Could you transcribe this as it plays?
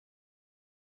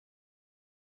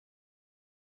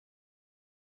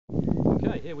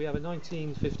Okay, here we have a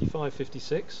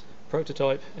 1955-56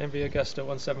 prototype MV Agusta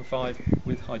 175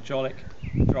 with hydraulic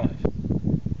drive.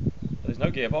 There's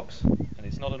no gearbox and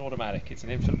it's not an automatic, it's an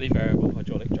infinitely variable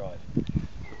hydraulic drive.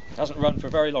 It hasn't run for a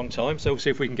very long time, so we'll see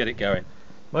if we can get it going.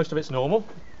 Most of it's normal.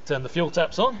 Turn the fuel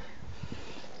taps on.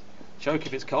 Choke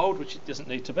if it's cold, which it doesn't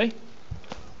need to be.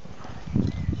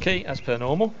 Key as per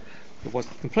normal. But what's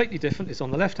completely different is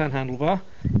on the left hand handlebar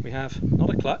we have not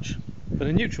a clutch but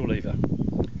a neutral lever.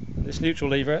 This neutral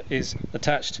lever is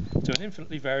attached to an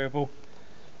infinitely variable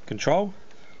control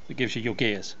that gives you your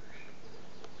gears.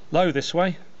 Low this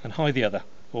way and high the other,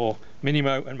 or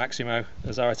minimo and maximo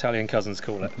as our Italian cousins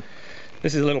call it.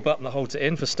 This is a little button that holds it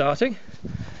in for starting,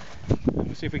 and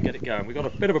we'll see if we can get it going. We've got a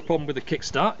bit of a problem with the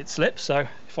kickstart, it slips, so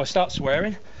if I start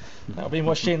swearing that'll be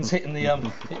my shins hitting the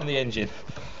engine.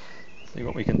 See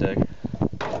what we can do.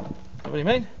 What do you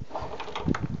mean?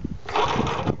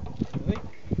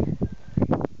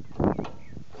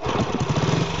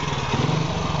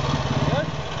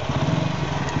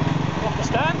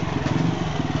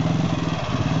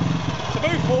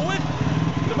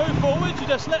 To move forward, you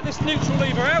just let this neutral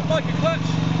lever out like a clutch,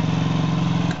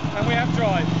 and we have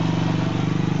drive.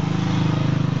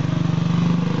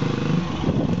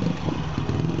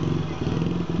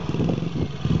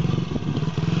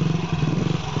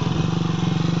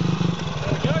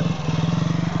 There we go.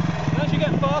 And as you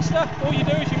get faster, all you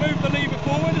do is you move the lever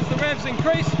forward as the revs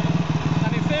increase,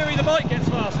 and in theory the bike gets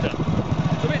faster.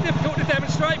 It's a bit difficult to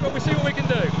demonstrate, but we'll see what we can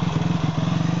do.